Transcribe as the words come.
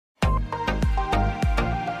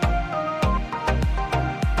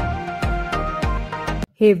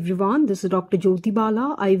Hey everyone, this is Dr. Jyoti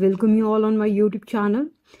Bala. I welcome you all on my YouTube channel.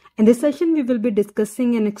 In this session, we will be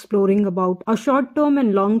discussing and exploring about a short-term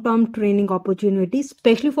and long-term training opportunities,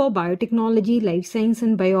 especially for biotechnology, life science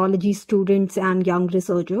and biology students and young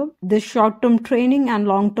researchers. This short-term training and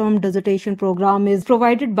long-term dissertation program is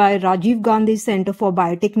provided by Rajiv Gandhi Center for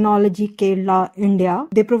Biotechnology, Kerala, India.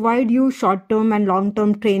 They provide you short-term and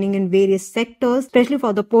long-term training in various sectors, especially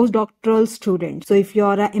for the postdoctoral students. So if you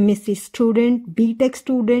are a MSc student, Btech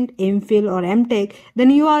student, M.Phil or M.Tech,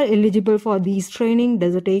 then you are eligible for these training,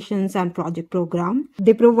 dissertation and project program.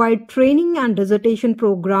 They provide training and dissertation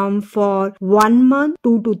program for 1 month,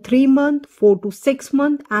 2 to 3 months, 4 to 6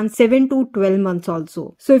 months and 7 to 12 months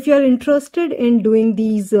also. So if you are interested in doing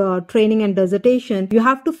these training and dissertation, you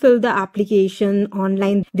have to fill the application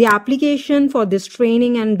online. The application for this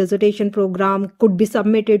training and dissertation program could be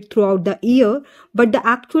submitted throughout the year, but the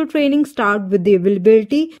actual training starts with the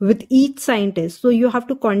availability with each scientist. So you have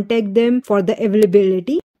to contact them for the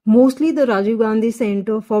availability. Mostly the Rajiv Gandhi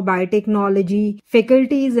Center for Biotechnology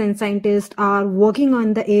faculties and scientists are working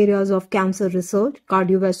on the areas of cancer research,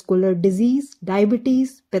 cardiovascular disease,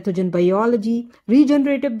 diabetes, pathogen biology,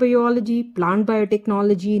 regenerative biology, plant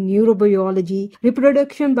biotechnology, neurobiology,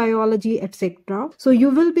 reproduction biology, etc. So you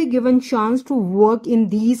will be given chance to work in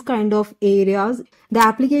these kind of areas. The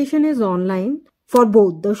application is online for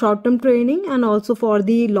both the short-term training and also for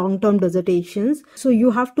the long-term dissertations. So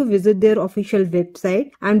you have to visit their official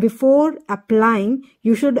website, and before applying,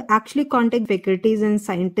 you should actually contact faculties and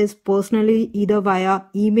scientists personally, either via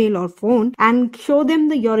email or phone, and show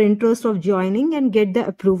them your interest of joining and get the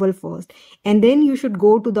approval first. And then you should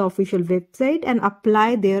go to the official website and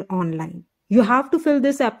apply there online. You have to fill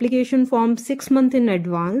this application form 6 months in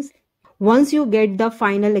advance. Once you get the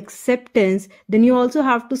final acceptance, then you also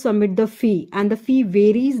have to submit the fee, and the fee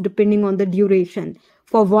varies depending on the duration.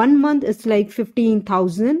 For 1 month, it's like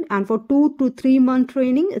 15,000, and for 2 to 3 month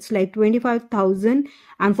training, it's like 25,000,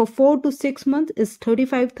 and for 4 to 6 months, it's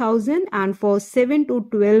 35,000, and for 7 to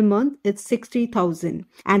 12 months, it's 60,000,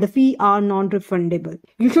 and the fee are non-refundable.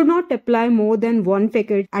 You should not apply more than one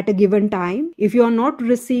faculty at a given time. If you are not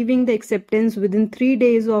receiving the acceptance within 3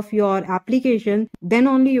 days of your application, then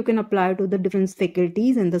only you can apply to the different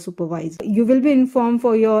faculties and the supervisor. You will be informed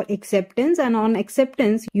for your acceptance, and on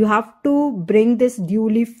acceptance, you have to bring this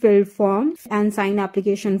duly filled form and sign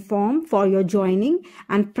application form for your joining,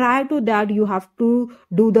 and prior to that you have to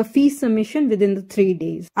do the fee submission within the 3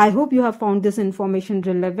 days. I hope you have found this information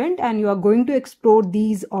relevant and you are going to explore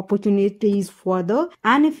these opportunities further,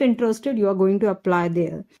 and if interested, you are going to apply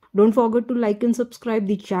there. Don't forget to like and subscribe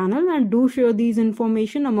the channel, and do share these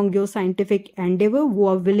information among your scientific endeavor who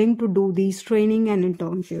are willing to do these training and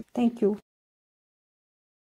internship. Thank you.